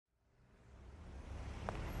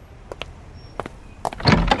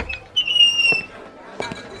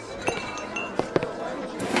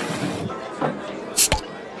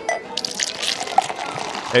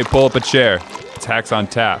Hey, pull up a chair. It's Hacks on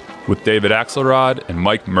Tap with David Axelrod and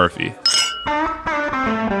Mike Murphy.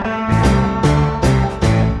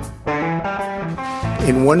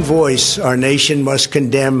 In one voice, our nation must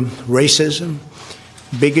condemn racism,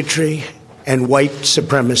 bigotry, and white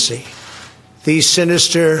supremacy. These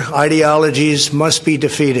sinister ideologies must be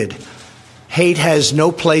defeated. Hate has no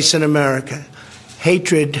place in America.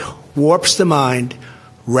 Hatred warps the mind,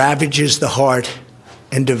 ravages the heart,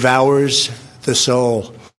 and devours the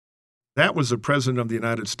soul. That was the President of the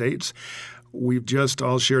United States. We've just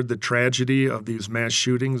all shared the tragedy of these mass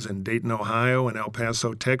shootings in Dayton, Ohio, and El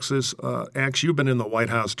Paso, Texas. Ax, you've been in the White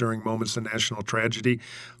House during moments of national tragedy.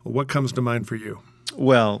 What comes to mind for you?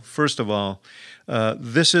 Well, first of all,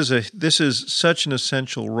 this is such an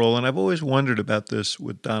essential role, and I've always wondered about this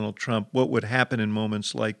with Donald Trump, what would happen in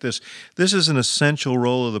moments like this. This is an essential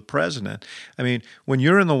role of the president. I mean, when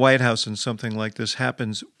you're in the White House and something like this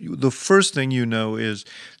happens, the first thing you know is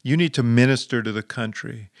you need to minister to the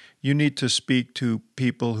country. You need to speak to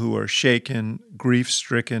people who are shaken,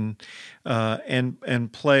 grief-stricken,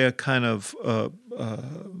 and play a kind of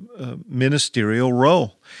ministerial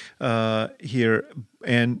role here.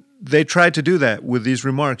 And they tried to do that with these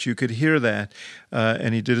remarks. You could hear that.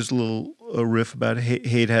 And he did his little riff about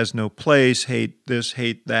hate has no place, hate this,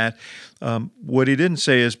 hate that. What he didn't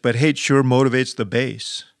say is, but hate sure motivates the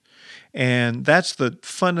base. And that's the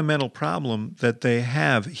fundamental problem that they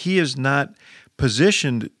have. He is not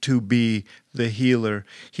positioned to be the healer.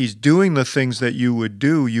 He's doing the things that you would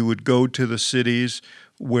do. You would go to the cities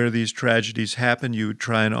where these tragedies happen. You would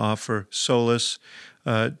try and offer solace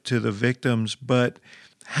to the victims. But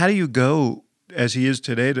how do you go, as he is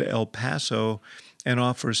today, to El Paso and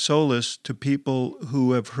offer solace to people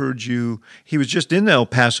who have heard you? He was just in El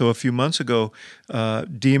Paso a few months ago,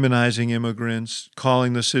 demonizing immigrants,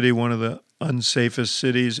 calling the city one of the unsafest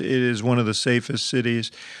cities. It is one of the safest cities,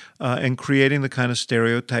 and creating the kind of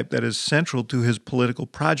stereotype that is central to his political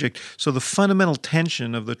project. So the fundamental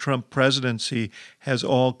tension of the Trump presidency has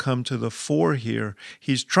all come to the fore here.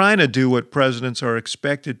 He's trying to do what presidents are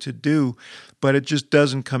expected to do, but it just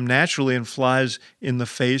doesn't come naturally and flies in the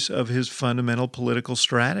face of his fundamental political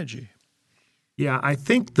strategy. Yeah, I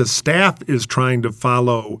think the staff is trying to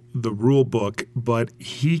follow the rule book, but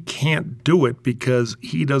he can't do it because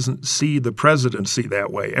he doesn't see the presidency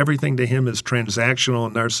that way. Everything to him is transactional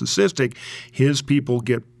and narcissistic. His people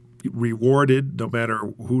get rewarded no matter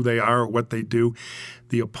who they are or what they do.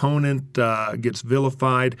 The opponent gets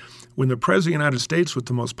vilified. When the President of the United States, with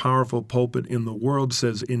the most powerful pulpit in the world,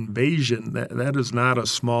 says invasion, that is not a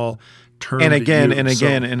small term. And again,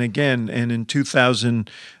 and in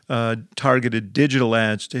 2000, targeted digital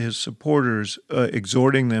ads to his supporters,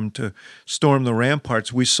 exhorting them to storm the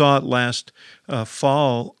ramparts. We saw it last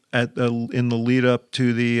fall in the lead up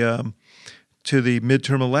to the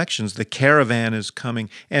midterm elections. The caravan is coming.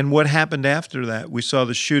 And what happened after that? We saw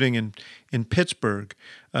the shooting in Pittsburgh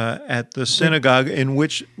at the synagogue, in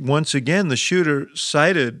which, once again, the shooter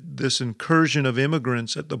cited this incursion of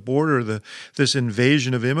immigrants at the border, this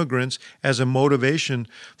invasion of immigrants, as a motivation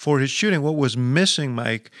for his shooting. What was missing,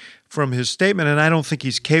 Mike, from his statement, and I don't think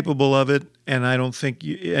he's capable of it, and I don't think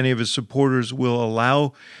any of his supporters will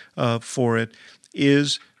allow for it,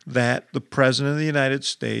 is that the President of the United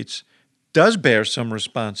States does bear some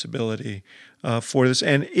responsibility for this.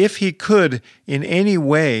 And if he could in any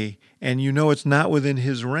way, and you know it's not within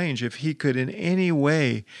his range, if he could in any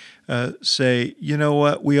way say, you know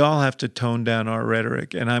what, we all have to tone down our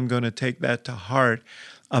rhetoric, and I'm going to take that to heart,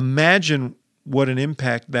 imagine what an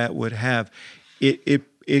impact that would have.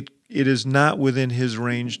 It is not within his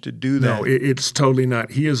range to do that. No, it's totally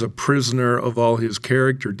not. He is a prisoner of all his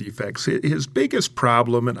character defects. His biggest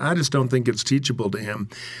problem, and I just don't think it's teachable to him,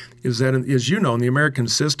 is that, as you know, in the American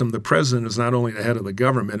system, the president is not only the head of the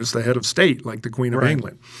government, it's the head of state, like the Queen of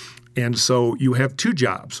England. And so you have two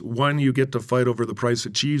jobs. One, you get to fight over the price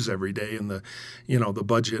of cheese every day and the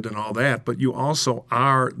budget and all that. But you also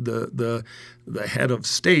are the head of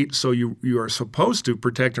state, so you are supposed to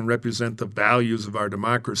protect and represent the values of our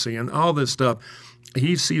democracy and all this stuff.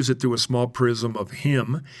 He sees it through a small prism of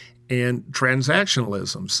him and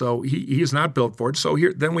transactionalism. So he is not built for it. So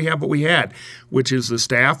then we have what we had, which is the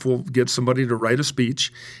staff will get somebody to write a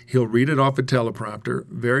speech. He'll read it off a teleprompter.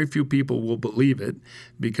 Very few people will believe it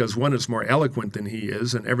because, one, it's more eloquent than he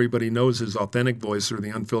is, and everybody knows his authentic voice or the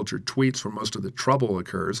unfiltered tweets where most of the trouble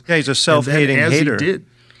occurs. Yeah, he's a self-hating hater.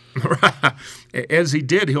 As he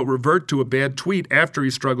did, he'll revert to a bad tweet after he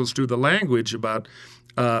struggles through the language about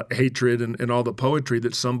hatred and all the poetry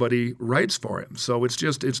that somebody writes for him. So it's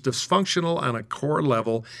dysfunctional on a core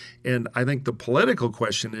level. And I think the political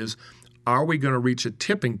question is, are we going to reach a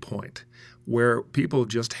tipping point where people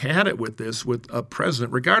just had it with this, with a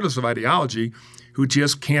president, regardless of ideology, who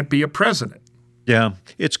just can't be a president. Yeah,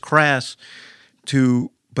 it's crass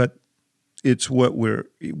but it's what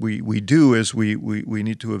we do is we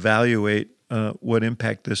need to evaluate what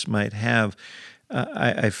impact this might have.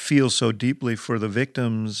 I feel so deeply for the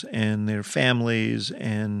victims and their families,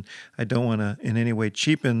 and I don't want to in any way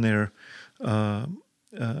cheapen the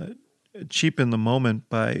moment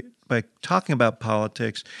by talking about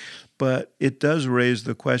politics, but it does raise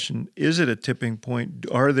the question: is it a tipping point?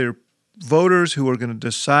 Are there voters who are going to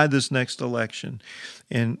decide this next election,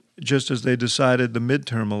 and just as they decided the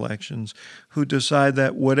midterm elections, who decide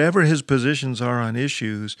that whatever his positions are on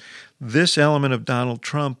issues, this element of Donald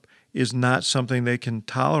Trump is not something they can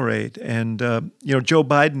tolerate? And Joe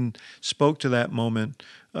Biden spoke to that moment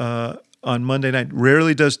on Monday night.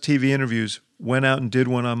 Rarely does TV interviews. Went out and did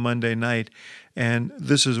one on Monday night, and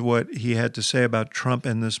this is what he had to say about Trump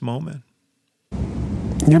in this moment.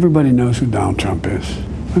 Everybody knows who Donald Trump is.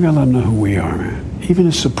 We gotta let them know who we are, man. Even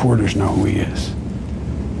his supporters know who he is.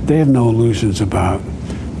 They have no illusions about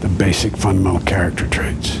the basic fundamental character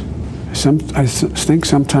traits. I think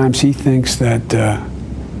sometimes he thinks that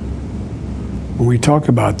when we talk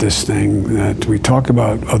about this thing, that we talk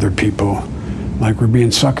about other people like we're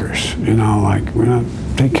being suckers, like we're not,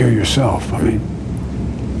 take care of yourself. I mean,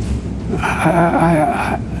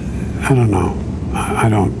 I don't know. I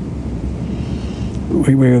don't.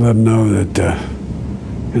 We let them know that,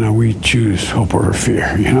 we choose hope over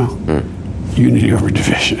fear, unity over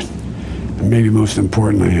division, and maybe most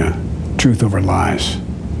importantly, truth over lies.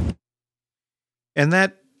 And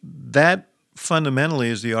that fundamentally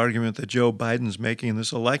is the argument that Joe Biden's making in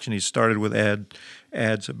this election. He started with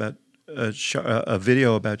ads about a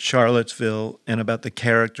video about Charlottesville and about the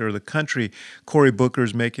character of the country. Cory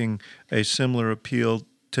Booker's making a similar appeal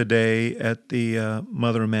today at the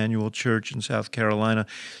Mother Emanuel Church in South Carolina.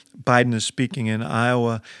 Biden is speaking in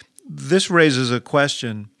Iowa. This raises a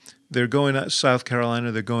question. They're going to South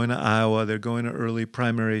Carolina, they're going to Iowa, they're going to early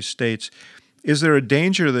primary states. Is there a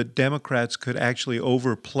danger that Democrats could actually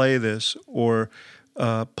overplay this or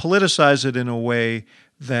politicize it in a way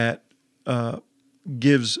that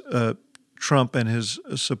gives Trump and his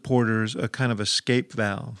supporters a kind of escape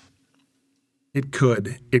valve? It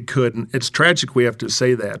could. And it's tragic we have to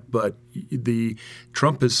say that, but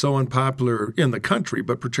Trump is so unpopular in the country,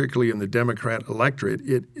 but particularly in the Democrat electorate.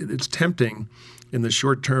 It's tempting in the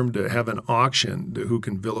short term to have an auction to who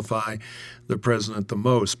can vilify the president the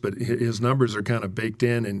most, but his numbers are kind of baked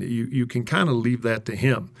in, and you can kind of leave that to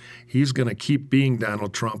him. He's going to keep being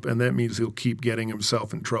Donald Trump, and that means he'll keep getting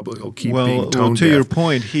himself in trouble. He'll keep being tone deaf. To your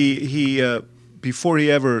point, he before he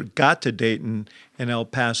ever got to Dayton and El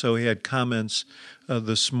Paso, he had comments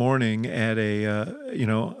this morning at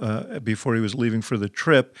before he was leaving for the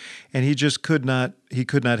trip, and he just could not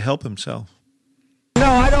help himself. No,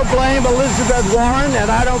 I don't blame Elizabeth Warren, and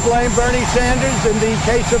I don't blame Bernie Sanders in the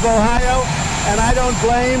case of Ohio, and I don't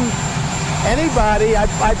blame anybody.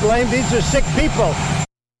 I blame these are sick people.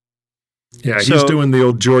 Yeah, he's doing the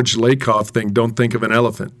old George Lakoff thing, don't think of an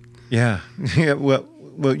elephant. Yeah. Well,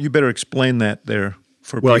 you better explain that there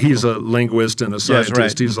for people. Well, he's a linguist and a scientist. Yes,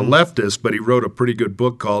 right. He's a leftist, but he wrote a pretty good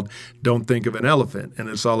book called Don't Think of an Elephant. And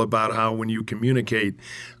it's all about how when you communicate,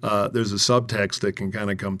 there's a subtext that can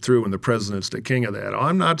kind of come through, and the president's the king of that.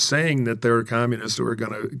 I'm not saying that there are communists who are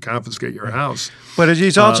going to confiscate your house. But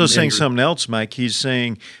he's also saying something else, Mike. He's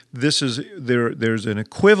saying there's an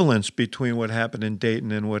equivalence between what happened in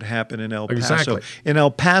Dayton and what happened in El Paso. Exactly. In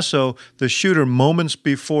El Paso, the shooter, moments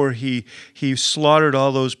before he slaughtered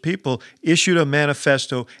all those people, issued a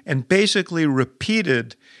manifesto and basically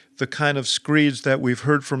repeated the kind of screeds that we've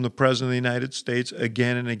heard from the President of the United States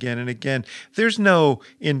again and again and again. There's no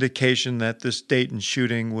indication that this Dayton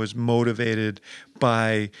shooting was motivated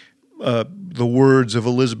by the words of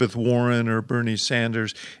Elizabeth Warren or Bernie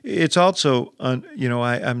Sanders. It's also,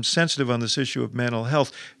 I'm sensitive on this issue of mental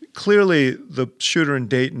health. Clearly, the shooter in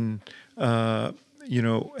Dayton, was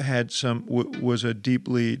a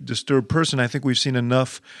deeply disturbed person. I think we've seen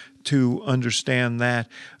enough to understand that.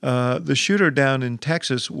 The shooter down in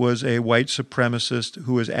Texas was a white supremacist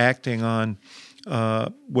who was acting on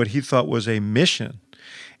what he thought was a mission.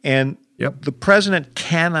 And the president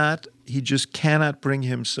just cannot bring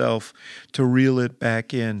himself to reel it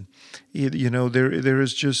back in. There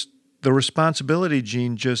is just the responsibility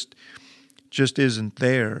gene just isn't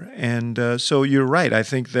there. And so you're right. I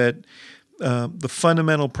think that the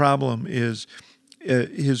fundamental problem is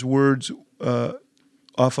his words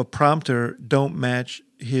off a prompter don't match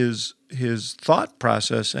his thought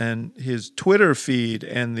process and his Twitter feed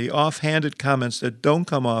and the offhanded comments that don't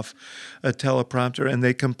come off a teleprompter, and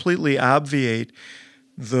they completely obviate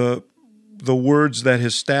the words that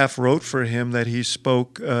his staff wrote for him that he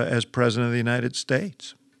spoke as President of the United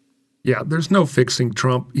States. Yeah, there's no fixing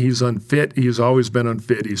Trump. He's unfit. He's always been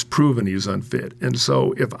unfit. He's proven he's unfit. And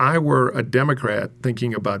so if I were a Democrat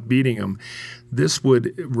thinking about beating him, this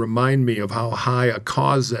would remind me of how high a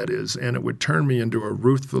cause that is, and it would turn me into a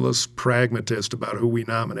ruthless pragmatist about who we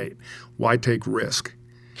nominate. Why take risk?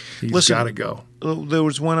 He's got to go. There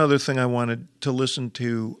was one other thing I wanted to listen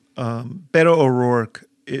to. Beto O'Rourke,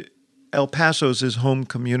 El Paso's his home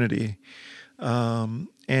community.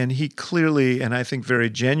 And he clearly, and I think very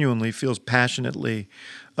genuinely, feels passionately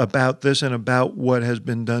about this and about what has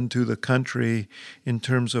been done to the country in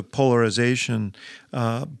terms of polarization.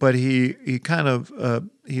 But he kind of, I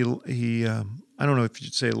don't know if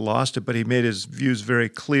you'd say lost it, but he made his views very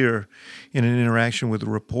clear in an interaction with the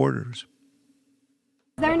reporters.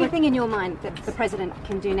 Is there anything in your mind that the president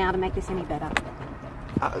can do now to make this any better?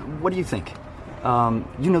 What do you think?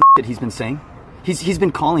 You know that he's been saying? He's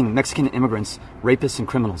been calling Mexican immigrants rapists and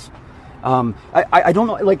criminals. I don't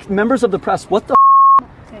know, like members of the press. What the?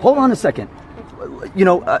 Hold on a second. You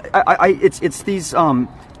know, it's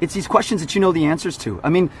these questions that you know the answers to. I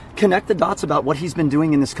mean, connect the dots about what he's been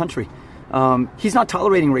doing in this country. He's not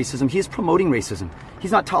tolerating racism. He is promoting racism.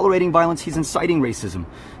 He's not tolerating violence. He's inciting racism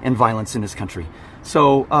and violence in this country.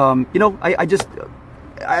 So, you know, I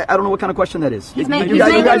don't know what kind of question that is.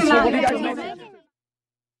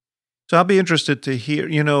 So I'll be interested to hear,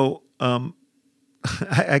 you know,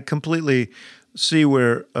 I completely see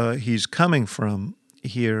where he's coming from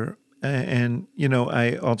here. And, you know,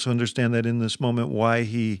 I also understand that in this moment why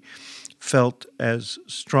he felt as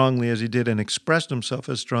strongly as he did and expressed himself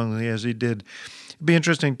as strongly as he did. It'd be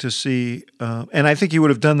interesting to see, and I think he would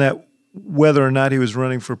have done that whether or not he was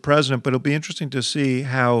running for president, but it'll be interesting to see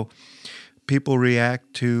how people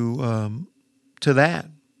react to that.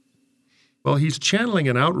 Well, he's channeling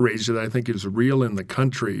an outrage that I think is real in the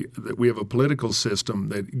country, that we have a political system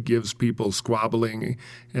that gives people squabbling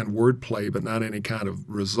and wordplay, but not any kind of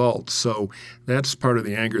results. So that's part of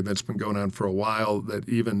the anger that's been going on for a while that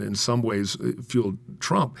even in some ways fueled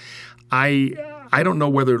Trump. I don't know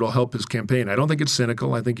whether it'll help his campaign. I don't think it's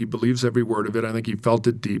cynical. I think he believes every word of it. I think he felt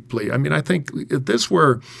it deeply. I mean, I think if this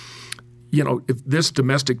were... You know, if this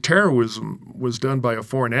domestic terrorism was done by a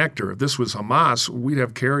foreign actor, if this was Hamas, we'd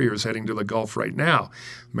have carriers heading to the Gulf right now.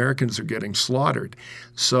 Americans are getting slaughtered.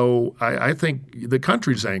 So I think the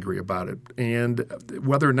country's angry about it. And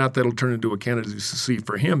whether or not that'll turn into a candidacy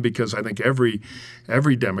for him, because I think every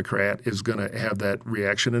Democrat is going to have that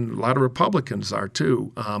reaction, and a lot of Republicans are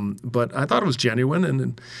too. But I thought it was genuine,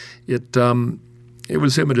 and it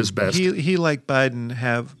was him at his best. He like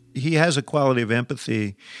Biden, he has a quality of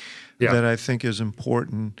empathy that I think is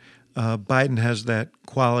important. Biden has that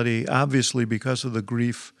quality, obviously, because of the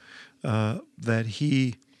grief that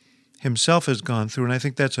he himself has gone through, and I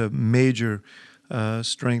think that's a major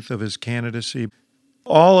strength of his candidacy.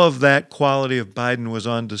 All of that quality of Biden was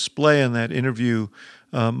on display in that interview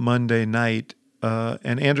Monday night,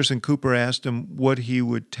 and Anderson Cooper asked him what he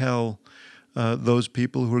would tell those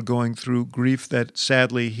people who are going through grief that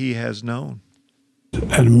sadly he has known.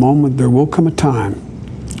 At a moment, there will come a time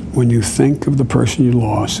when you think of the person you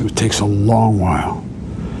lost. It takes a long while,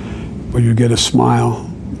 but you get a smile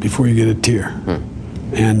before you get a tear.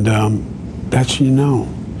 And that's, you know,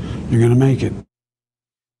 you're going to make it.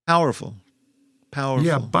 Powerful.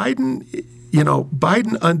 Yeah, Biden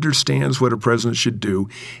understands what a president should do,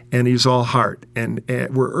 and he's all heart. And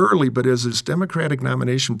we're early, but as this Democratic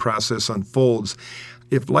nomination process unfolds,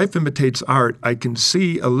 if life imitates art, I can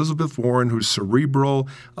see Elizabeth Warren, who's cerebral,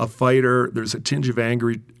 a fighter. There's a tinge of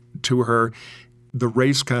anger to her. The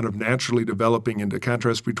race kind of naturally developing into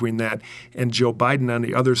contrast between that and Joe Biden on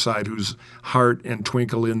the other side, who's heart and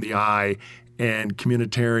twinkle in the eye and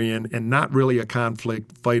communitarian and not really a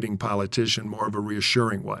conflict-fighting politician, more of a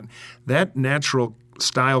reassuring one. That natural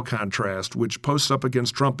style contrast, which posts up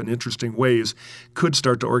against Trump in interesting ways, could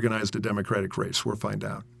start to organize the Democratic race. We'll find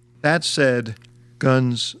out. That said,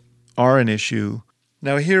 guns are an issue.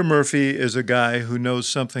 Now here, Murphy is a guy who knows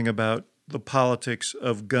something about the politics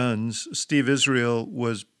of guns. Steve Israel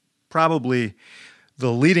was probably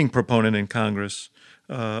the leading proponent in Congress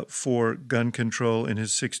for gun control in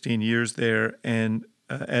his 16 years there. And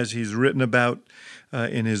as he's written about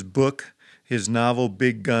in his book, his novel,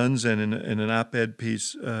 Big Guns, and in an op-ed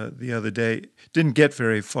piece the other day, didn't get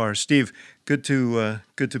very far. Steve, good to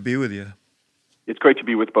be with you. It's great to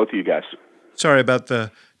be with both of you guys. Sorry about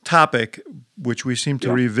the topic, which we seem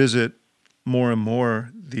to revisit more and more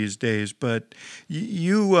these days. But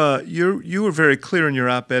you were very clear in your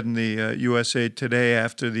op-ed in the USA Today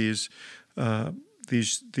after these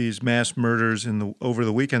mass murders over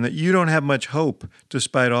the weekend that you don't have much hope,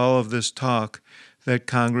 despite all of this talk, that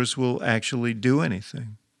Congress will actually do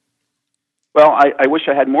anything. Well, I wish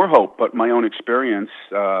I had more hope, but my own experience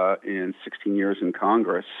in 16 years in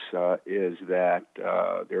Congress is that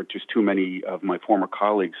there are just too many of my former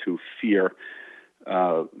colleagues who fear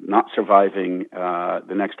not surviving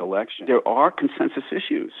the next election. There are consensus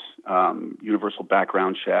issues, universal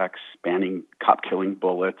background checks, banning cop-killing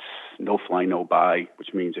bullets, no-fly, no-buy, which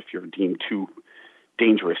means if you're deemed too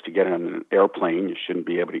dangerous to get on an airplane, you shouldn't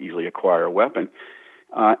be able to easily acquire a weapon.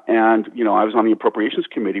 And I was on the Appropriations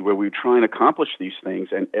Committee where we were trying to accomplish these things,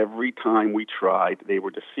 and every time we tried, they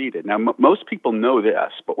were defeated. Now, most people know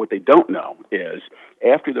this, but what they don't know is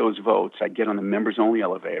after those votes, I get on the members-only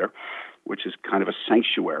elevator, which is kind of a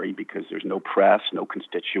sanctuary because there's no press, no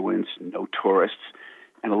constituents, no tourists.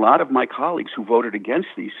 And a lot of my colleagues who voted against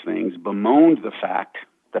these things bemoaned the fact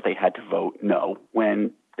that they had to vote no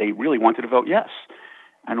when they really wanted to vote yes.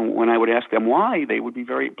 And when I would ask them why, they would be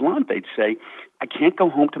very blunt. They'd say, I can't go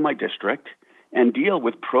home to my district and deal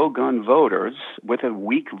with pro-gun voters with a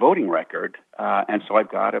weak voting record, and so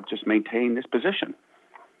I've got to just maintain this position.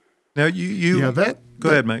 Now, go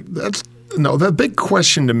ahead, Mike. The big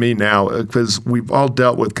question to me now, because we've all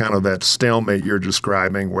dealt with kind of that stalemate you're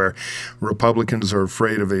describing where Republicans are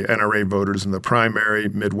afraid of the NRA voters in the primary,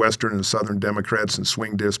 Midwestern and Southern Democrats in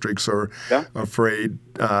swing districts are afraid.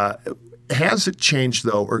 Has it changed,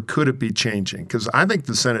 though, or could it be changing? Because I think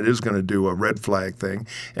the Senate is going to do a red flag thing,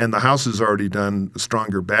 and the House has already done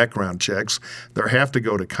stronger background checks. They have to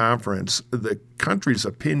go to conference. The country's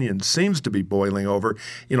opinion seems to be boiling over.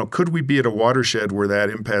 Could we be at a watershed where that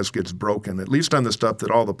impasse gets broken, at least on the stuff that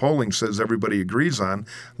all the polling says everybody agrees on,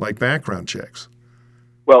 like background checks?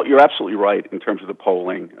 Well, you're absolutely right in terms of the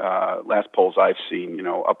polling. Last polls I've seen,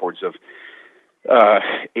 upwards of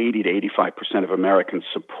 80 to 85% of Americans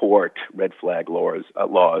support red flag laws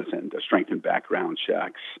and strengthened background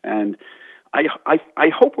checks. And I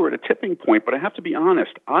hope we're at a tipping point, but I have to be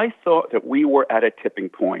honest. I thought that we were at a tipping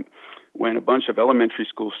point when a bunch of elementary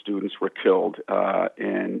school students were killed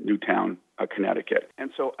in Newtown, Connecticut. And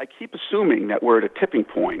so I keep assuming that we're at a tipping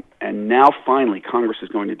point, and now finally Congress is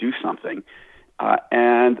going to do something.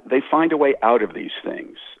 And they find a way out of these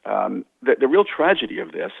things. The real tragedy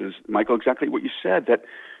of this is, Michael, exactly what you said, that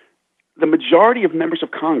the majority of members of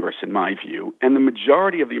Congress, in my view, and the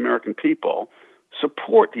majority of the American people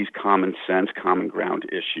support these common sense, common ground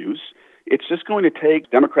issues. It's just going to take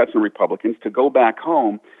Democrats and Republicans to go back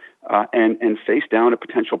home and face down a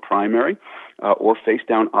potential primary or face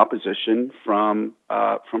down opposition from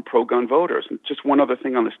pro-gun voters. And just one other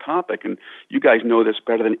thing on this topic, and you guys know this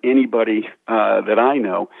better than anybody that I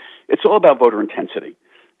know, it's all about voter intensity.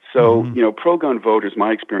 So, pro-gun voters,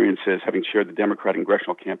 my experience is, having chaired the Democratic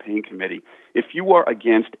Congressional Campaign Committee, if you are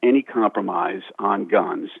against any compromise on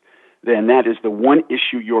guns, then that is the one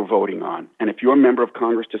issue you're voting on. And if your member of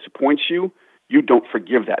Congress disappoints you, you don't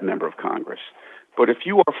forgive that member of Congress. But if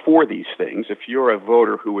you are for these things, if you're a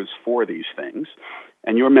voter who is for these things,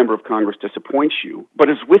 and your member of Congress disappoints you, but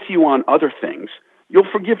is with you on other things, you'll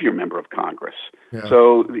forgive your member of Congress. Yeah.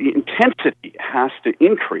 So the intensity has to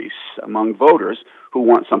increase among voters who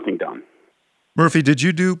want something done. Murphy, did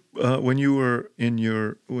you do when you were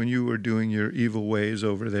doing your evil ways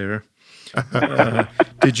over there?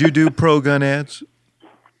 Did you do pro-gun ads?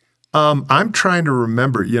 I'm trying to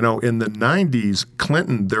remember, in the 90s,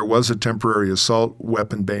 Clinton, there was a temporary assault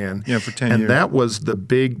weapon ban. Yeah, for 10 years. And that was the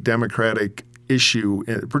big Democratic issue,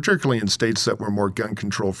 particularly in states that were more gun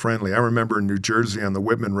control friendly. I remember in New Jersey on the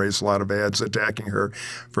Whitman race, a lot of ads attacking her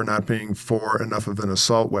for not being for enough of an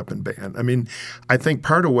assault weapon ban. I mean, I think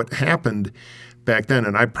part of what happened back then,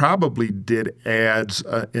 and I probably did ads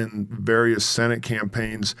in various Senate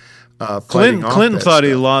campaigns Clinton thought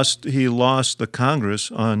stuff. he lost the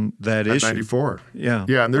Congress on that issue. 94. Yeah.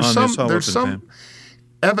 Yeah, and there's some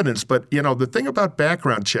evidence, but the thing about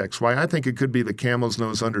background checks, why I think it could be the camel's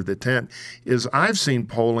nose under the tent, is I've seen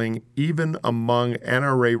polling even among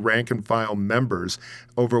NRA rank and file members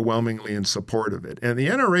overwhelmingly in support of it. And the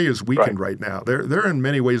NRA is weakened right now. They're in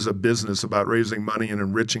many ways a business about raising money and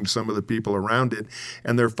enriching some of the people around it,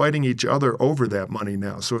 and they're fighting each other over that money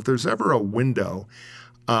now. So if there's ever a window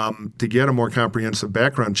to get a more comprehensive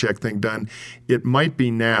background check thing done, it might be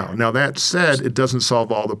now. Now, that said, it doesn't solve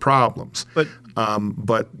all the problems.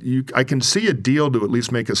 But I can see a deal to at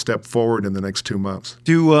least make a step forward in the next 2 months.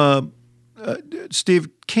 Steve,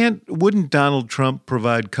 wouldn't Donald Trump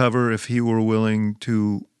provide cover if he were willing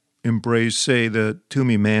to embrace, say, the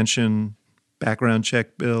Toomey Manchin background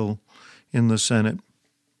check bill in the Senate?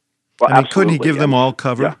 Well, I mean, couldn't he give them all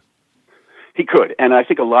cover? Yeah. He could, and I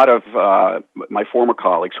think a lot of my former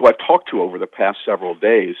colleagues who I've talked to over the past several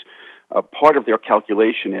days, part of their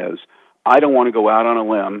calculation is, I don't want to go out on a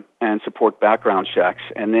limb and support background checks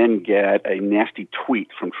and then get a nasty tweet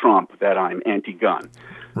from Trump that I'm anti-gun.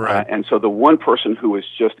 Right. And so the one person who is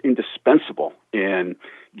just indispensable in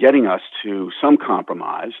getting us to some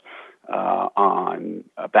compromise on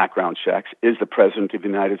background checks is the President of the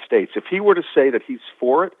United States. If he were to say that he's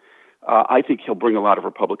for it, I think he'll bring a lot of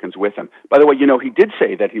Republicans with him. By the way, he did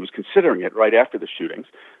say that he was considering it right after the shootings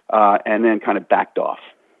and then kind of backed off.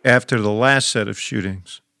 After the last set of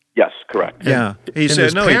shootings. Yes, correct. Yeah. He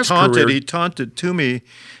said, no, he taunted Toomey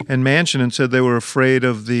and Manchin and said they were afraid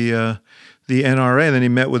of the NRA. And then he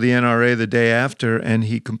met with the NRA the day after, and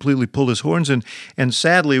he completely pulled his horns in. And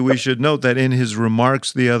sadly, we should note that in his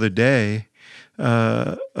remarks the other day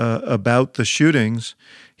about the shootings,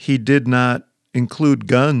 he did not include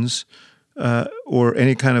guns or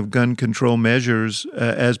any kind of gun control measures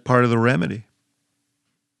as part of the remedy.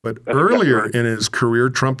 But earlier in his career,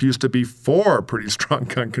 Trump used to be for pretty strong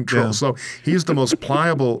gun control. Yeah. So he's the most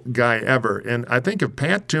pliable guy ever. And I think if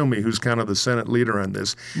Pat Toomey, who's kind of the Senate leader on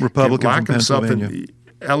this, Republican can lock from himself in Pennsylvania. the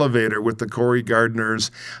elevator with the Corey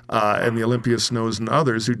Gardners and the Olympia Snows and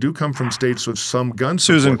others who do come from states with some gun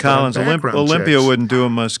support. Susan Collins, Olympia checks. Wouldn't do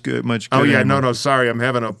him much good. Oh, yeah, anymore. no, sorry. I'm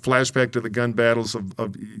having a flashback to the gun battles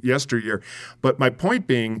of yesteryear. But my point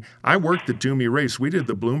being, I worked the Toomey race. We did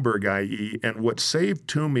the Bloomberg IE, and what saved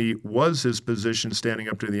Toomey was his position standing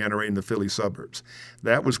up to the NRA in the Philly suburbs.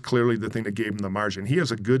 That was clearly the thing that gave him the margin. He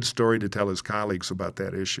has a good story to tell his colleagues about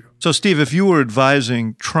that issue. So, Steve, if you were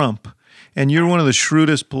advising Trump, and you're one of the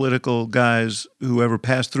shrewdest political guys who ever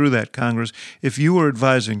passed through that Congress, if you were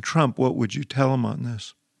advising Trump, what would you tell him on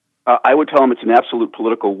this? I would tell him it's an absolute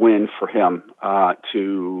political win for him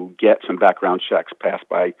to get some background checks passed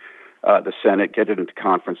by the Senate, get it into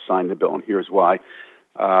conference, sign the bill, and here's why.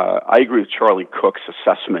 I agree with Charlie Cook's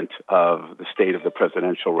assessment of the state of the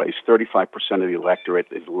presidential race. 35% of the electorate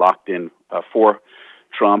is locked in for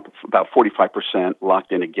Trump, about 45%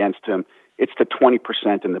 locked in against him. It's the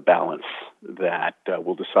 20% in the balance that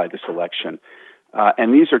will decide this election.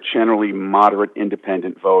 And these are generally moderate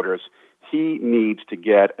independent voters. He needs to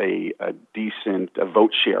get a decent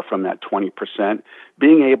vote share from that 20%.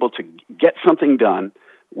 Being able to get something done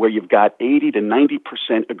where you've got 80 to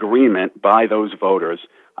 90% agreement by those voters,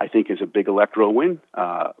 I think is a big electoral win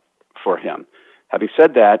for him. Having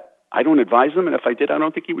said that, I don't advise him, and if I did, I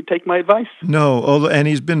don't think he would take my advice. No, and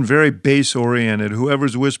he's been very base-oriented.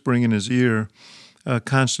 Whoever's whispering in his ear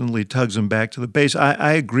constantly tugs him back to the base.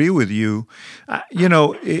 I agree with you.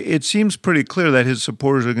 It seems pretty clear that his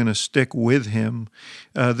supporters are going to stick with him.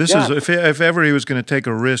 Is if ever he was going to take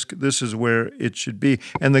a risk, this is where it should be.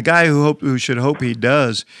 And the guy who should hope he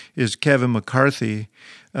does is Kevin McCarthy.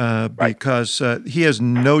 Because he has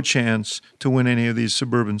no chance to win any of these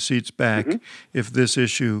suburban seats back if this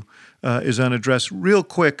issue is unaddressed. Real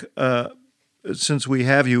quick, since we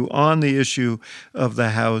have you on the issue of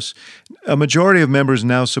the House, a majority of members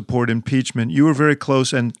now support impeachment. You were very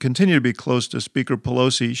close and continue to be close to Speaker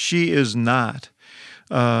Pelosi. She is not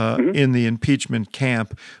in the impeachment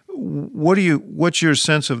camp. What's your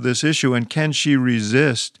sense of this issue, and can she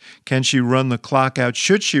resist? Can she run the clock out?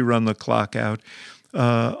 Should she run the clock out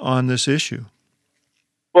on this issue?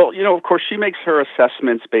 Well, of course, she makes her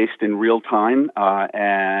assessments based in real time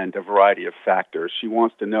and a variety of factors. She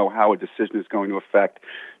wants to know how a decision is going to affect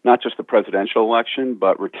not just the presidential election,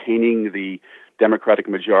 but retaining the Democratic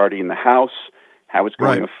majority in the House, how it's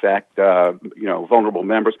going to affect, vulnerable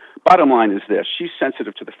members. Bottom line is this. She's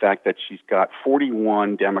sensitive to the fact that she's got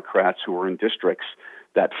 41 Democrats who are in districts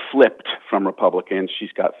that flipped from Republicans.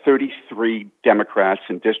 She's got 33 Democrats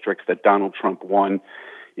in districts that Donald Trump won.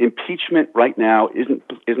 Impeachment right now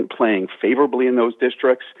isn't playing favorably in those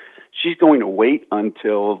districts. She's going to wait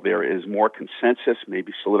until there is more consensus,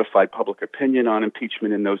 maybe solidified public opinion on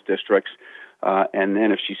impeachment in those districts. And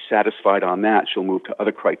then if she's satisfied on that, she'll move to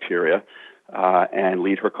other criteria and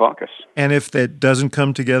lead her caucus. And if that doesn't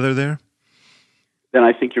come together there? Then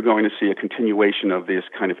I think you're going to see a continuation of this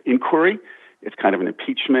kind of inquiry. It's kind of an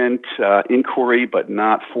impeachment inquiry, but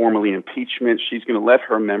not formally impeachment. She's going to let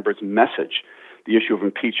her members message the issue of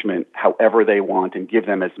impeachment however they want and give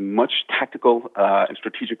them as much tactical and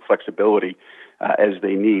strategic flexibility as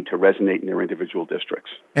they need to resonate in their individual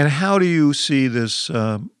districts. And how do you see this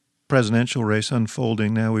presidential race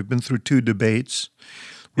unfolding now? We've been through two debates.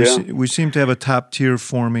 We seem to have a top tier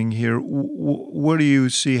forming here. What do you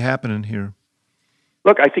see happening here?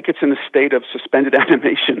 Look, I think it's in a state of suspended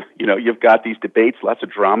animation. You've got these debates, lots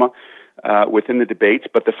of drama within the debates,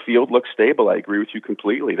 but the field looks stable. I agree with you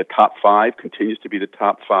completely. The top five continues to be the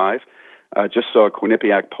top five. Just saw a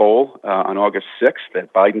Quinnipiac poll on August 6th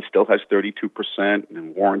that Biden still has 32%,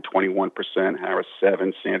 and Warren 21%, Harris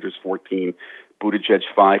 7%, Sanders 14%, Buttigieg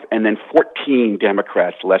 5%, and then 14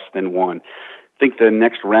 Democrats less than 1%. I think the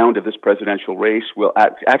next round of this presidential race will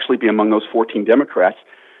actually be among those 14 Democrats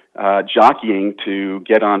jockeying to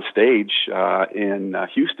get on stage in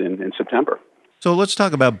Houston in September. So let's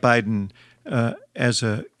talk about Biden as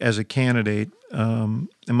a candidate. And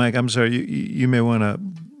Mike, I'm sorry, you may want to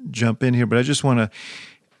jump in here, but I just want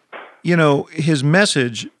to, his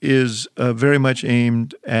message is very much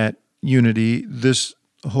aimed at unity. This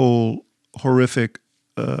whole horrific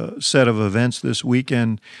set of events this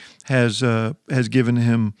weekend has given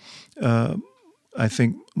him, I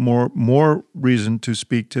think, more reason to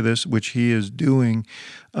speak to this, which he is doing.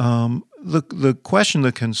 The question,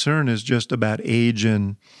 the concern is just about age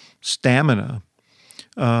and stamina.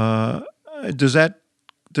 Does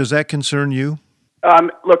that concern you?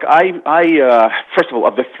 Look, I first of all,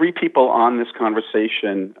 of the three people on this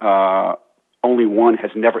conversation, only one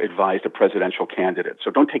has never advised a presidential candidate.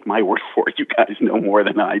 So don't take my word for it. You guys know more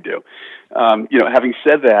than I do. Having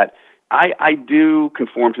said that, I do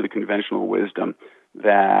conform to the conventional wisdom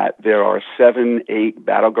that there are 7, 8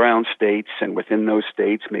 battleground states, and within those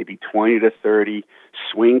states, maybe 20 to 30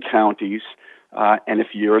 swing counties. And if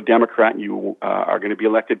you're a Democrat and you are going to be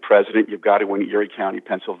elected president, you've got to win Erie County,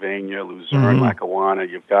 Pennsylvania, Luzerne, Lackawanna.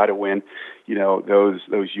 You've got to win,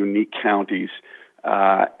 those unique counties.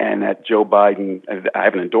 And that Joe Biden, I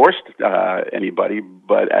haven't endorsed anybody,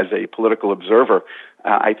 but as a political observer,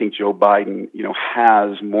 I think Joe Biden,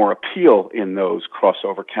 has more appeal in those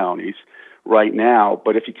crossover counties right now.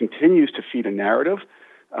 But if he continues to feed a narrative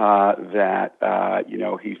that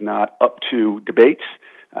he's not up to debates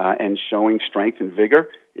and showing strength and vigor,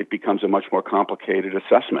 it becomes a much more complicated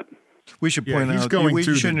assessment. We should point out we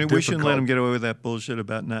shouldn't let him get away with that bullshit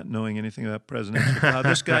about not knowing anything about presidential power.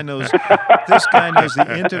 This guy knows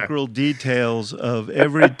the integral details of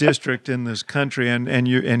every district in this country, and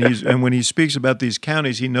when he speaks about these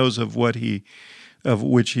counties, he knows whatever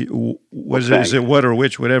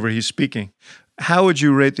he's speaking. How would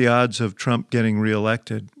you rate the odds of Trump getting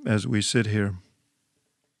reelected as we sit here?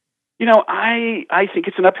 I think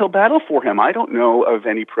it's an uphill battle for him. I don't know of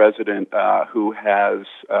any president who has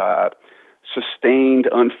sustained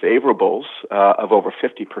unfavorables of over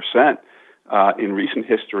 50% in recent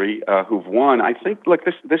history who've won. I think, look,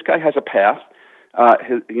 this guy has a path.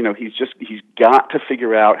 He's got to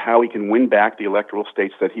figure out how he can win back the electoral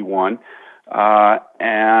states that he won.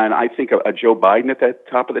 And I think a Joe Biden at the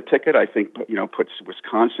top of the ticket, I think, puts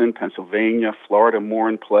Wisconsin, Pennsylvania, Florida more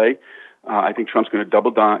in play. I think Trump's going to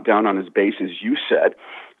double down on his base, as you said,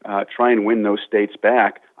 try and win those states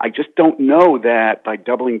back. I just don't know that by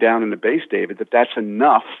doubling down in the base, David, that's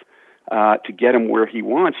enough to get him where he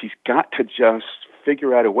wants. He's got to just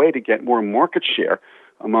figure out a way to get more market share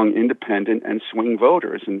among independent and swing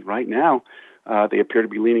voters. And right now, they appear to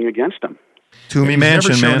be leaning against him. He's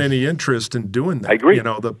never shown any interest in doing that. I agree.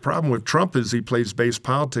 The problem with Trump is he plays base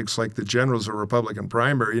politics like the generals of Republican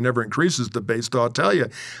primary. He never increases the base. So I'll tell you,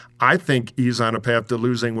 I think he's on a path to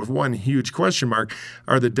losing with one huge question mark.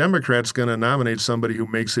 Are the Democrats going to nominate somebody who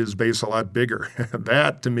makes his base a lot bigger?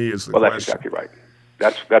 That, to me, is the question. Well, that's exactly right.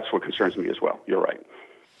 That's what concerns me as well. You're right.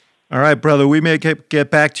 All right, brother. We may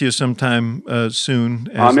get back to you sometime soon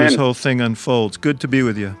as this whole thing unfolds. Good to be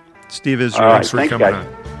with you. Steve Israel. All right, thanks for coming guys.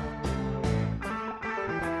 on.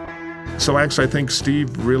 So actually, I think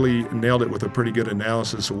Steve really nailed it with a pretty good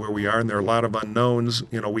analysis of where we are, and there are a lot of unknowns.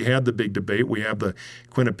 We had the big debate. We have the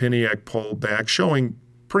Quinnipiac poll back showing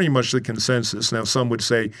pretty much the consensus. Now, some would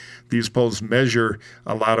say these polls measure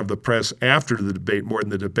a lot of the press after the debate more than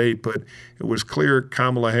the debate, but it was clear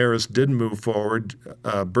Kamala Harris didn't move forward.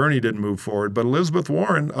 Bernie didn't move forward, but Elizabeth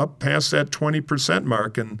Warren up past that 20%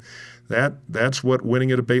 mark, and that's what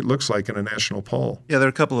winning a debate looks like in a national poll. Yeah, there are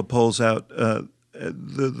a couple of polls out.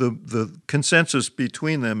 The consensus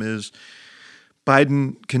between them is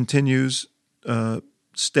Biden continues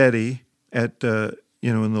steady at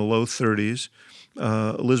in the low 30s.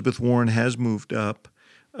 Elizabeth Warren has moved up,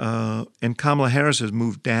 and Kamala Harris has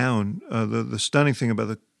moved down. The stunning thing about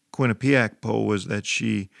the Quinnipiac poll was that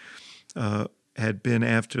she had been,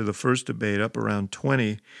 after the first debate, up around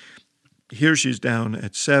 20. Here she's down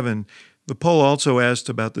at 7. The poll also asked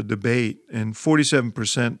about the debate, and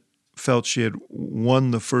 47% felt she had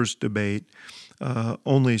won the first debate.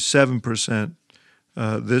 Only 7%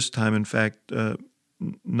 this time. In fact,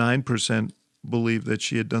 9% believed that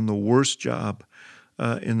she had done the worst job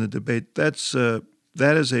in the debate. That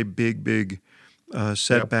is a big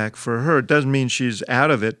setback for her. It doesn't mean she's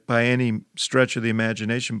out of it by any stretch of the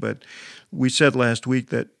imagination, but we said last week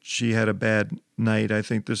that she had a bad night. I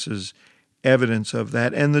think this is evidence of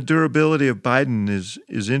that. And the durability of Biden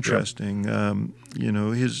is interesting.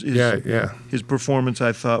 His performance,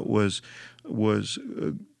 I thought, was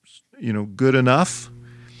good enough.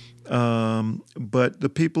 But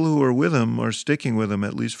the people who are with him are sticking with him,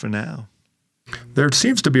 at least for now. There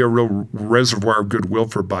seems to be a real reservoir of goodwill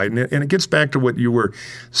for Biden. And it gets back to what you were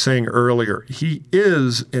saying earlier. He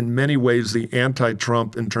is, in many ways, the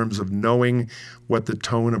anti-Trump in terms of knowing what the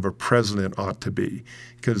tone of a president ought to be.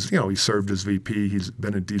 Because, he served as VP. He's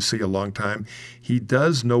been in D.C. a long time. He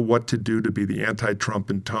does know what to do to be the anti-Trump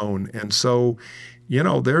in tone. And so,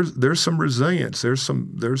 there's some resilience. There's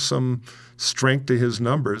some strength to his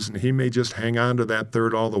numbers, and he may just hang on to that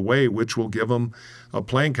third all the way, which will give him a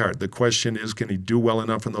playing card. The question is, can he do well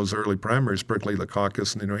enough in those early primaries, particularly the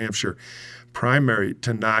caucus and the New Hampshire primary,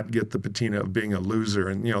 to not get the patina of being a loser?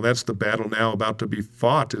 And, that's the battle now about to be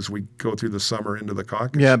fought as we go through the summer into the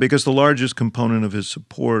caucus. Yeah, because the largest component of his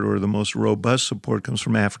support, or the most robust support, comes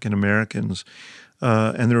from African Americans.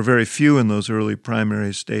 And there are very few in those early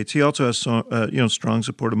primary states. He also has strong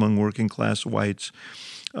support among working class whites.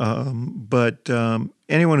 But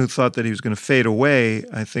anyone who thought that he was going to fade away,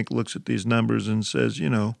 I think, looks at these numbers and says,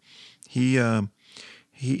 he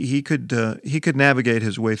could navigate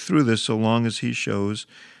his way through this so long as he shows,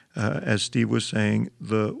 as Steve was saying,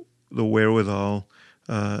 the wherewithal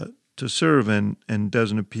to serve and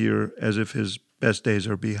doesn't appear as if his best days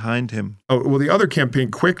are behind him. Oh, well, the other campaign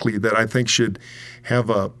quickly that I think should have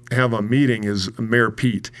a meeting is Mayor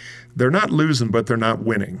Pete. They're not losing, but they're not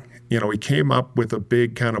winning. He came up with a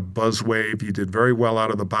big kind of buzz wave. He did very well out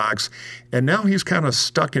of the box. And now he's kind of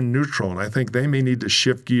stuck in neutral. And I think they may need to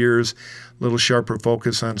shift gears, a little sharper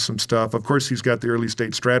focus on some stuff. Of course, he's got the early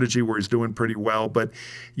state strategy where he's doing pretty well. But,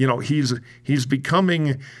 he's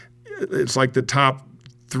becoming, it's like the top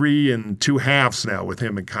 3 2/2 now with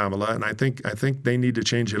him and Kamala, and I think they need to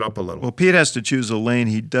change it up a little. Well, Pete has to choose a lane.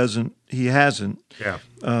 He hasn't. Yeah.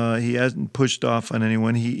 He hasn't pushed off on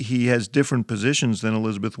anyone. He has different positions than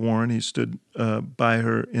Elizabeth Warren. He stood by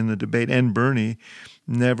her in the debate, and Bernie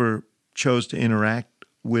never chose to interact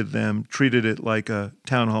with them, treated it like a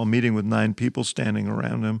town hall meeting with 9 people standing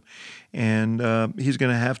around him, and he's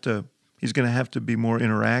going to have to be more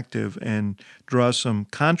interactive and draw some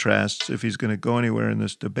contrasts if he's going to go anywhere in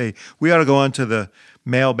this debate. We ought to go on to the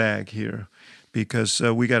mailbag here because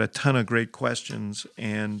we got a ton of great questions,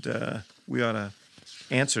 and we ought to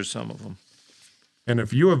answer some of them. And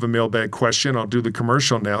if you have a mailbag question, I'll do the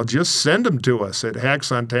commercial now. Just send them to us at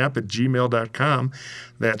hacksontap@gmail.com.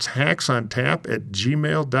 That's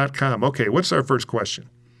hacksontap@gmail.com. Okay, what's our first question?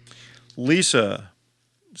 Lisa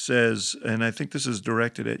says, and I think this is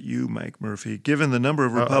directed at you, Mike Murphy, given the number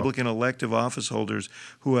of Republican elective office holders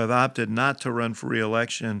who have opted not to run for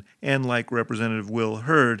re-election and, like Representative Will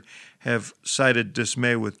Hurd, have cited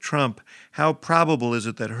dismay with Trump, how probable is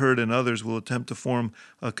it that Hurd and others will attempt to form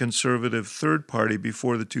a conservative third party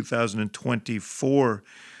before the 2024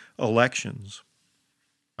 elections?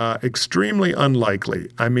 Extremely unlikely.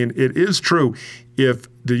 I mean, it is true, if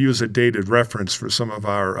to use a dated reference for some of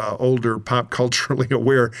our older pop culturally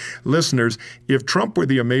aware listeners, if Trump were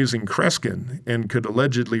the amazing Kreskin and could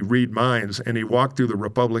allegedly read minds and he walked through the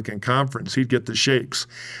Republican conference, he'd get the shakes.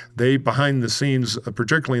 They, behind the scenes,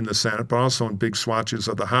 particularly in the Senate, but also in big swatches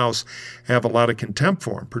of the House, have a lot of contempt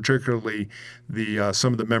for him, particularly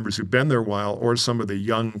some of the members who've been there a while, or some of the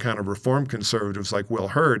young kind of reform conservatives like Will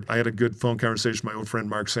Hurd. I had a good phone conversation with my old friend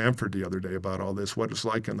Mark Sanford the other day about all this, what it's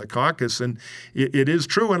like in the caucus, and it is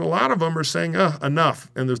true, and a lot of them are saying, enough,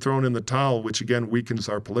 and they're throwing in the towel, which again weakens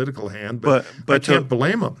our political hand, but I can't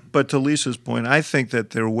blame them. But to Lisa's point, I think that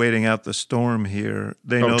they're waiting out the storm here.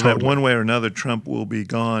 They know that one way or another Trump will be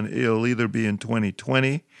gone. It'll either be in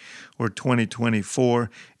 2020 or 2024,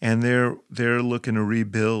 and they're looking to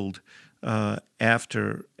rebuild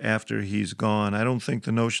after he's gone. I don't think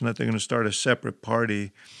the notion that they're going to start a separate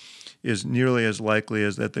party is nearly as likely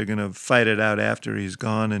as that they're going to fight it out after he's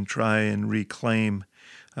gone and try and reclaim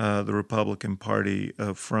the Republican Party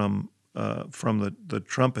from the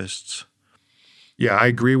Trumpists. Yeah, I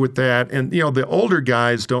agree with that. And, the older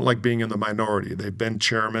guys don't like being in the minority. They've been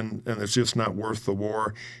chairman, and it's just not worth the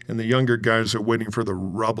war. And the younger guys are waiting for the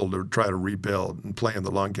rubble to try to rebuild and play in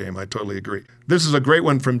the long game. I totally agree. This is a great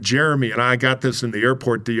one from Jeremy, and I got this in the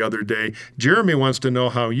airport the other day. Jeremy wants to know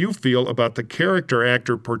how you feel about the character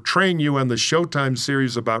actor portraying you on the Showtime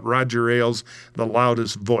series about Roger Ailes, The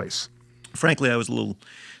Loudest Voice. Frankly, I was a little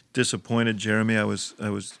disappointed, Jeremy. I was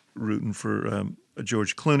rooting for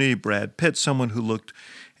George Clooney, Brad Pitt, someone who looked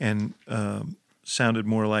and sounded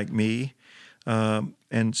more like me.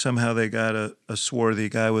 And somehow they got a swarthy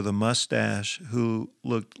guy with a mustache who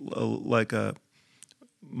looked like a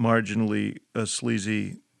marginally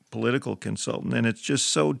sleazy political consultant. And it just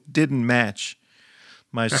so didn't match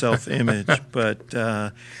my self-image. But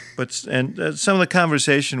some of the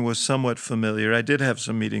conversation was somewhat familiar. I did have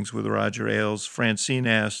some meetings with Roger Ailes. Francine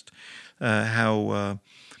asked how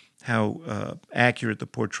accurate the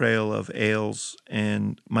portrayal of Ailes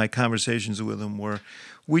and my conversations with him were.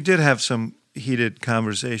 We did have some heated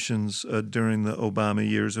conversations during the Obama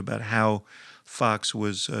years about how Fox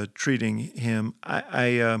was treating him.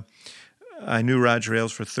 I knew Roger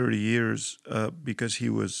Ailes for 30 years because he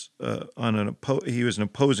was an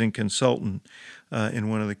opposing consultant in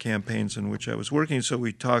one of the campaigns in which I was working. So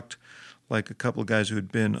we talked like a couple of guys who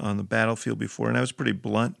had been on the battlefield before, and I was pretty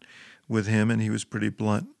blunt with him, and he was pretty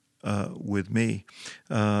blunt with me.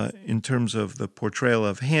 In terms of the portrayal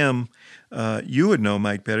of him, you would know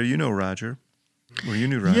Mike better. You know Roger. Well, you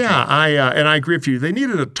knew Roger. Yeah, I agree with you. They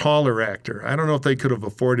needed a taller actor. I don't know if they could have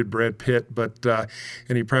afforded Brad Pitt, but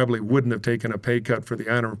and he probably wouldn't have taken a pay cut for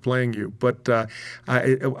the honor of playing you. But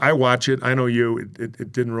I watch it. I know you.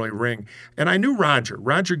 It didn't really ring. And I knew Roger.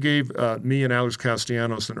 Roger gave me and Alex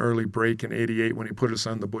Castellanos an early break in '88 when he put us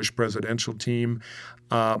on the Bush presidential team.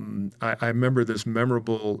 I remember this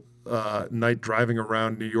memorable night driving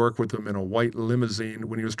around New York with him in a white limousine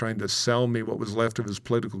when he was trying to sell me what was left of his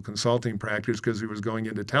political consulting practice because he was going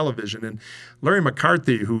into television. And Larry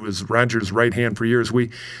McCarthy, who was Roger's right hand for years,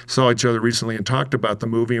 we saw each other recently and talked about the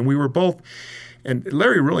movie, and we were both. And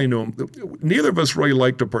Larry really knew him. Neither of us really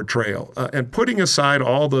liked the portrayal. And putting aside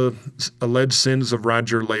all the alleged sins of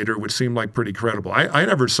Roger later, which seemed like pretty credible. I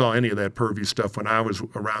never saw any of that pervy stuff when I was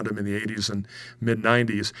around him in the 80s and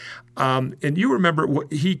mid-90s. And you remember,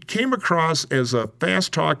 he came across as a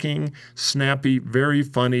fast-talking, snappy, very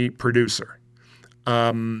funny producer,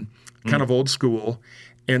 kind of old school.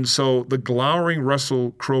 And so the glowering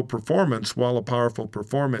Russell Crowe performance, while a powerful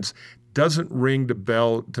performance, doesn't ring the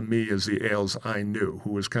bell to me as the Ailes I knew, who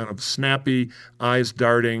was kind of snappy, eyes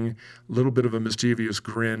darting, a little bit of a mischievous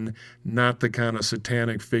grin, not the kind of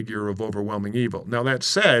satanic figure of overwhelming evil. Now, that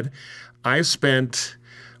said, I spent,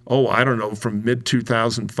 from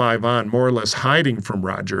mid-2005 on, more or less hiding from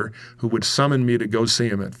Roger, who would summon me to go see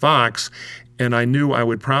him at Fox. And I knew I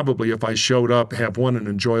would probably, if I showed up, have an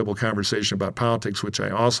enjoyable conversation about politics, which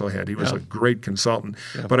I also had. He was a great consultant.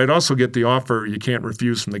 Yeah. But I'd also get the offer you can't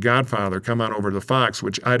refuse from The Godfather, come on over to Fox,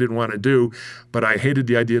 which I didn't want to do. But I hated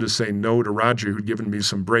the idea to say no to Roger, who'd given me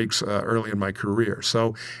some breaks early in my career.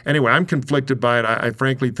 So anyway, I'm conflicted by it. I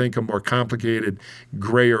frankly think a more complicated,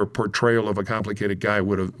 grayer portrayal of a complicated guy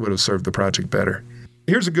would have served the project better.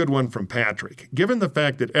 Here's a good one from Patrick. Given the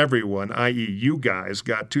fact that everyone, i.e. you guys,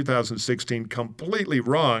 got 2016 completely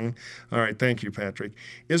wrong, all right, thank you, Patrick,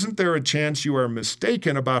 isn't there a chance you are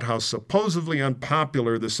mistaken about how supposedly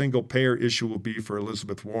unpopular the single-payer issue will be for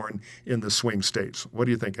Elizabeth Warren in the swing states? What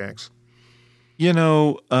do you think, Axe? You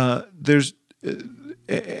know,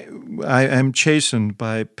 I'm chastened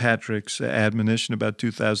by Patrick's admonition about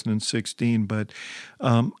 2016, but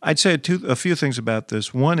I'd say a few things about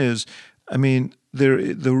this. One is,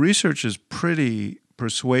 the research is pretty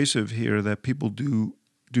persuasive here that people do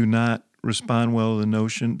not respond well to the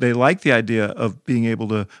notion. They like the idea of being able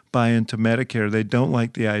to buy into Medicare. They don't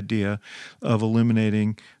like the idea of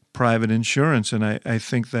eliminating private insurance. And I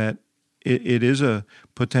think that it is a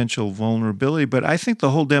potential vulnerability. But I think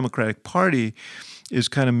the whole Democratic Party is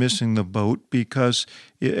kind of missing the boat because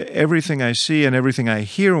everything I see and everything I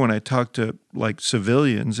hear when I talk to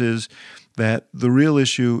civilians is that the real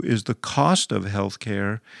issue is the cost of health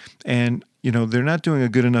care. And, they're not doing a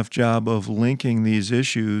good enough job of linking these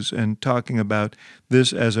issues and talking about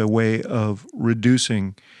this as a way of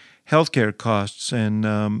reducing health care costs. And,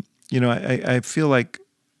 I feel like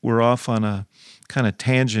we're off on a kind of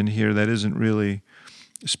tangent here that isn't really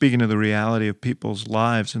speaking to the reality of people's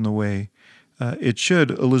lives in the way it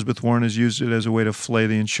should. Elizabeth Warren has used it as a way to flay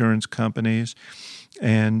the insurance companies.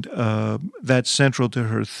 And that's central to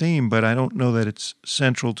her theme, but I don't know that it's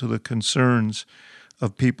central to the concerns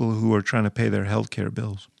of people who are trying to pay their health care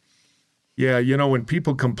bills. Yeah, when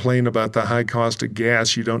people complain about the high cost of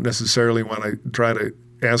gas, you don't necessarily want to try to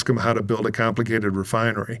ask them how to build a complicated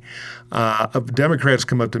refinery. Democrats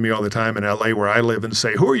come up to me all the time in L.A. where I live and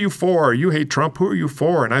say, who are you for? You hate Trump. Who are you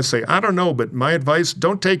for? And I say, I don't know, but my advice,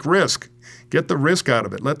 don't take risk. Get the risk out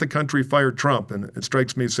of it. Let the country fire Trump. And it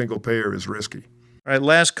strikes me single payer is risky. All right,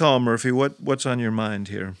 last call, Murphy. What's on your mind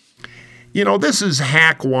here? You know, this is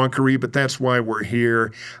hack wonkery, but that's why we're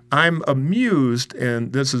here. I'm amused,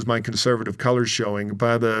 and this is my conservative colors showing,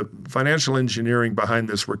 by the financial engineering behind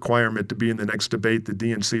this requirement to be in the next debate. The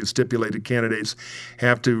DNC stipulated candidates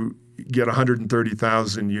have to get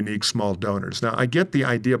 130,000 unique small donors. Now, I get the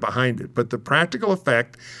idea behind it, but the practical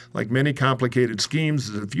effect, like many complicated schemes,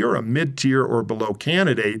 is if you're a mid-tier or below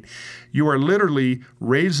candidate, you are literally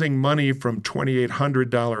raising money from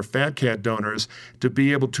 $2,800 Fat Cat donors to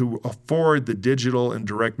be able to afford the digital and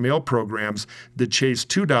direct mail programs that chase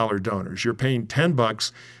 $2 donors. You're paying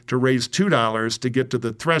 $10 to raise $2 to get to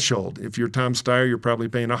the threshold. If you're Tom Steyer, you're probably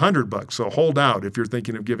paying $100. So hold out if you're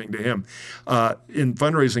thinking of giving to him. In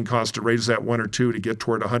fundraising costs to raise that $1 or $2 to get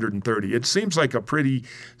toward 130. It seems like a pretty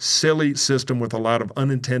silly system with a lot of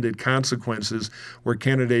unintended consequences where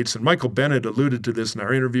candidates, and Michael Bennett alluded to this in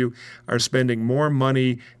our interview, are spending more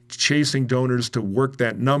money chasing donors to work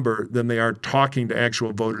that number than they are talking to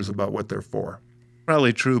actual voters about what they're for.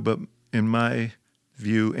 Probably true, but in my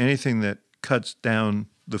view, anything that cuts down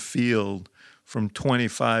the field from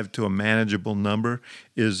 25 to a manageable number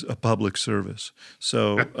is a public service.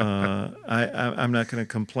 So I'm not going to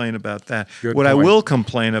complain about that. Good what point. I will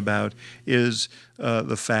complain about is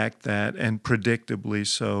the fact that, and predictably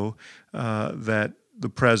so, that the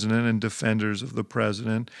president and defenders of the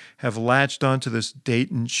president have latched onto this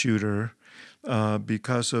Dayton shooter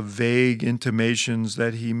because of vague intimations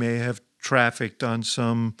that he may have trafficked on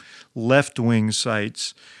some left-wing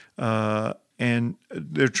sites, and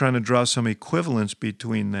they're trying to draw some equivalence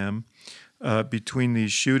between them, between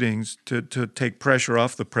these shootings, to take pressure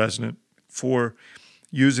off the president for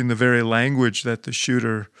using the very language that the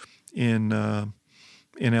shooter in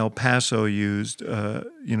El Paso used,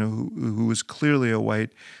 who was clearly a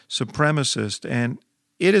white supremacist. And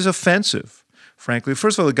it is offensive, frankly.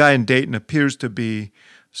 First of all, the guy in Dayton appears to be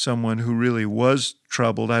someone who really was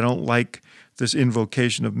troubled. I don't like this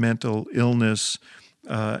invocation of mental illness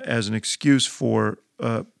as an excuse for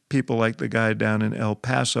people like the guy down in El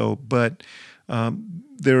Paso. But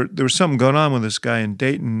there was something going on with this guy in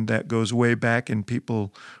Dayton that goes way back, and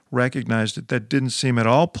people recognized it, that didn't seem at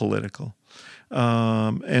all political.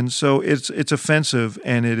 And so it's offensive,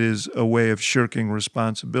 and it is a way of shirking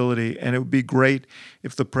responsibility. And it would be great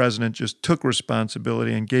if the president just took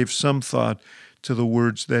responsibility and gave some thought to the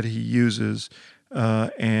words that he uses. How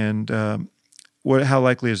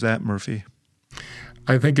likely is that, Murphy?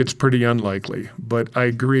 I think it's pretty unlikely, but I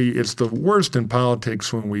agree it's the worst in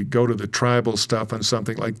politics when we go to the tribal stuff on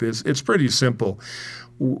something like this. It's pretty simple.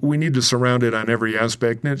 We need to surround it on every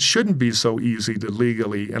aspect, and it shouldn't be so easy to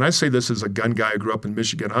legally, and I say this as a gun guy who grew up in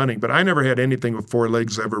Michigan hunting, but I never had anything with 4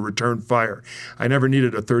 legs ever return fire. I never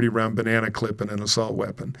needed a 30-round banana clip and an assault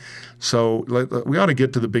weapon. So we ought to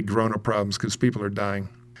get to the big grown-up problems because people are dying.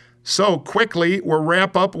 So quickly, we'll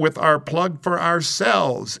wrap up with our plug for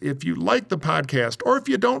ourselves. If you like the podcast, or if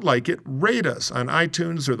you don't like it, rate us on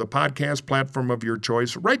iTunes or the podcast platform of your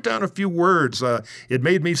choice. Write down a few words. It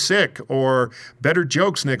made me sick, or better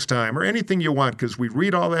jokes next time, or anything you want, because we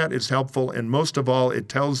read all that. It's helpful. And most of all, it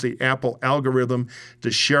tells the Apple algorithm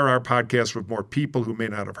to share our podcast with more people who may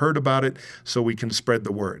not have heard about it, so we can spread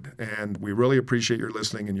the word. And we really appreciate your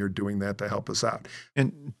listening, and you're doing that to help us out.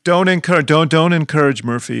 And don't encourage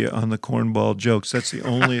Murphy on the cornball jokes. That's the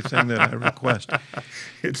only thing that I request.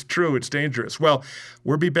 It's true. It's dangerous. Well,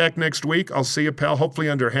 we'll be back next week. I'll see you, pal, hopefully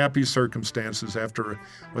under happy circumstances after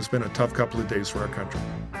what's been a tough couple of days for our country.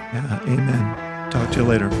 Yeah, amen. Talk to you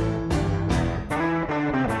later.